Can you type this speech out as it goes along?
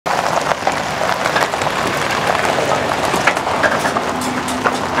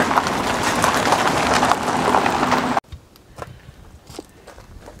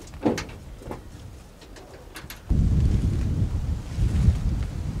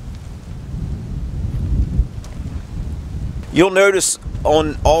You'll notice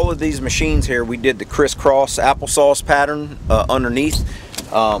on all of these machines here, we did the crisscross applesauce pattern underneath.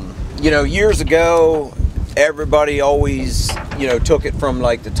 You know, years ago, everybody always, you know, took it from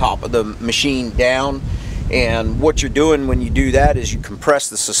like the top of the machine down. And what you're doing when you do that is you compress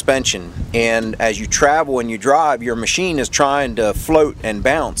the suspension, and as you travel and you drive, your machine is trying to float and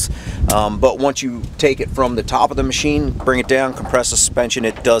bounce, but once you take it from the top of the machine, bring it down, compress the suspension,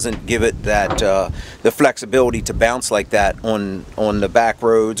 it doesn't give it that the flexibility to bounce like that on the back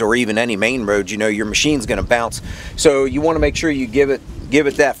roads or even any main roads. You know, your machine's going to bounce, so you want to make sure you give it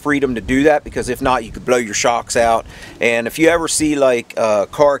that freedom to do that, because if not, you could blow your shocks out. And if you ever see like a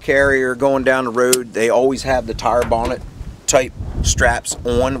car carrier going down the road, they always have the tire bonnet type straps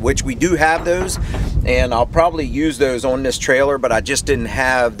on, which we do have those, and I'll probably use those on this trailer, but I just didn't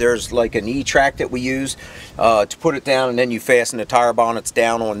have, there's like an E-track that we use to put it down, and then you fasten the tire bonnets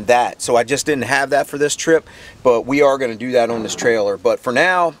down on that, so I just didn't have that for this trip, but we are going to do that on this trailer. But for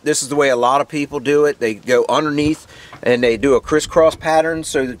now, this is the way a lot of people do it. They go underneath and they do a crisscross pattern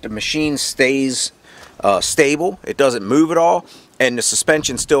so that the machine stays stable, it doesn't move at all, and the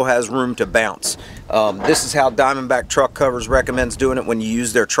suspension still has room to bounce. This is how Diamondback Truck Covers recommends doing it when you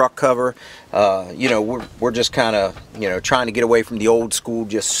use their truck cover. You know, we're just kind of, you know, trying to get away from the old school,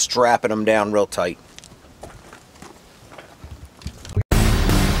 just strapping them down real tight.